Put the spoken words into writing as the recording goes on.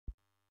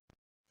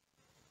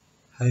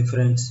Hi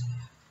friends,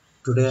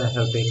 today I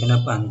have taken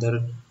up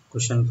another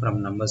question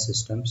from number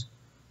systems,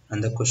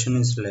 and the question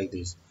is like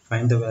this.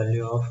 Find the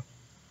value of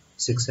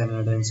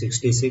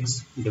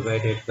 666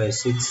 divided by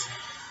 6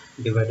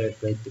 divided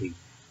by 3.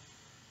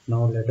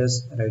 Now let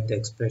us write the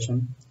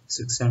expression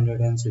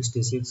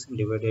 666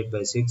 divided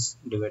by 6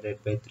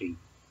 divided by 3.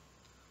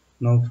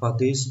 Now for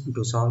this,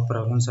 to solve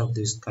problems of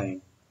this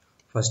kind,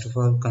 first of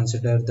all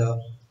consider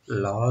the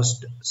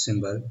last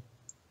symbol,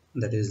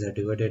 that is the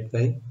divided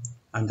by,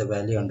 and the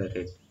value under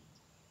it.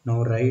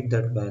 Now write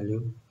that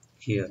value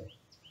here,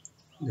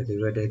 the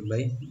divided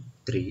by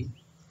 3,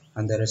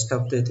 and the rest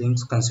of the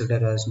things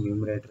consider as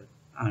numerator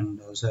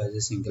and also as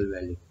a single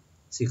value.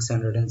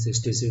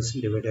 666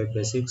 divided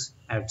by 6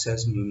 acts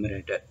as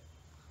numerator.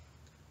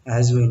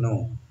 As we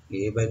know,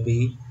 a by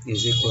b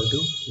is equal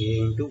to a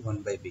into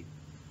 1 by b.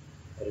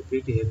 I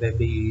repeat, a by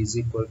b is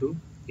equal to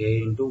a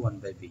into 1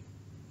 by b.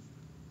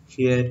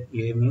 Here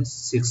a means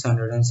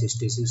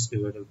 666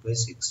 divided by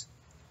 6.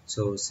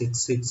 So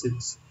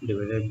 666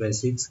 divided by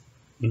 6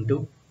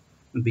 into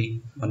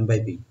b, 1 by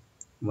b,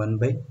 1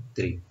 by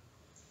 3.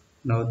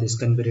 Now this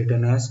can be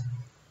written as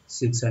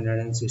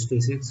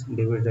 666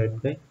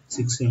 divided by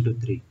 6 into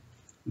 3.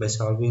 By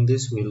solving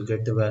this, we will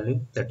get the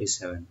value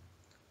 37.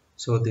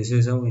 So this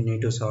is how we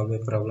need to solve a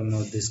problem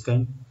of this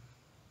kind.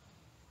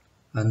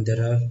 And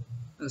there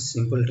are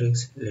simple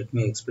tricks. Let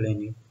me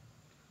explain you.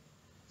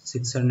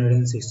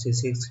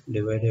 666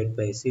 divided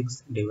by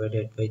 6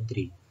 divided by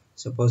 3.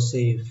 Suppose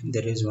say if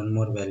there is one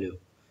more value,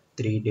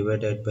 3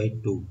 divided by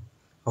 2.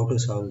 How to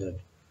solve that?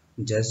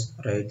 Just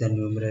write the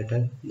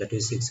numerator, that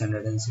is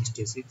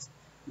 666,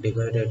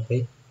 divided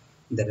by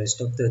the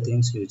rest of the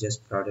things, you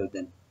just product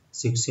them.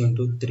 6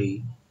 into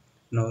 3.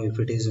 Now if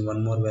it is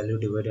one more value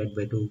divided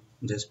by 2,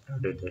 just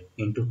product that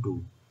into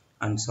 2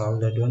 and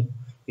solve that one,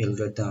 you will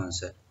get the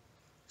answer.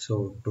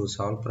 So to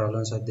solve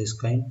problems of this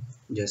kind,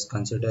 just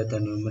consider the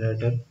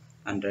numerator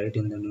and write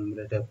in the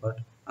numerator part,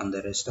 and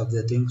the rest of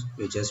the things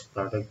we just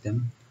product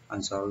them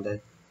and solve the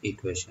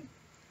equation.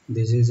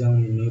 This is how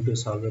you need to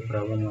solve a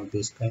problem of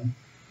this kind.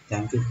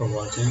 Thank you for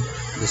watching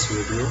this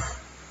video.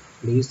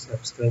 Please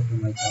subscribe to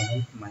my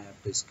channel, My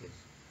Aptitude.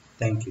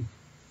 Thank you.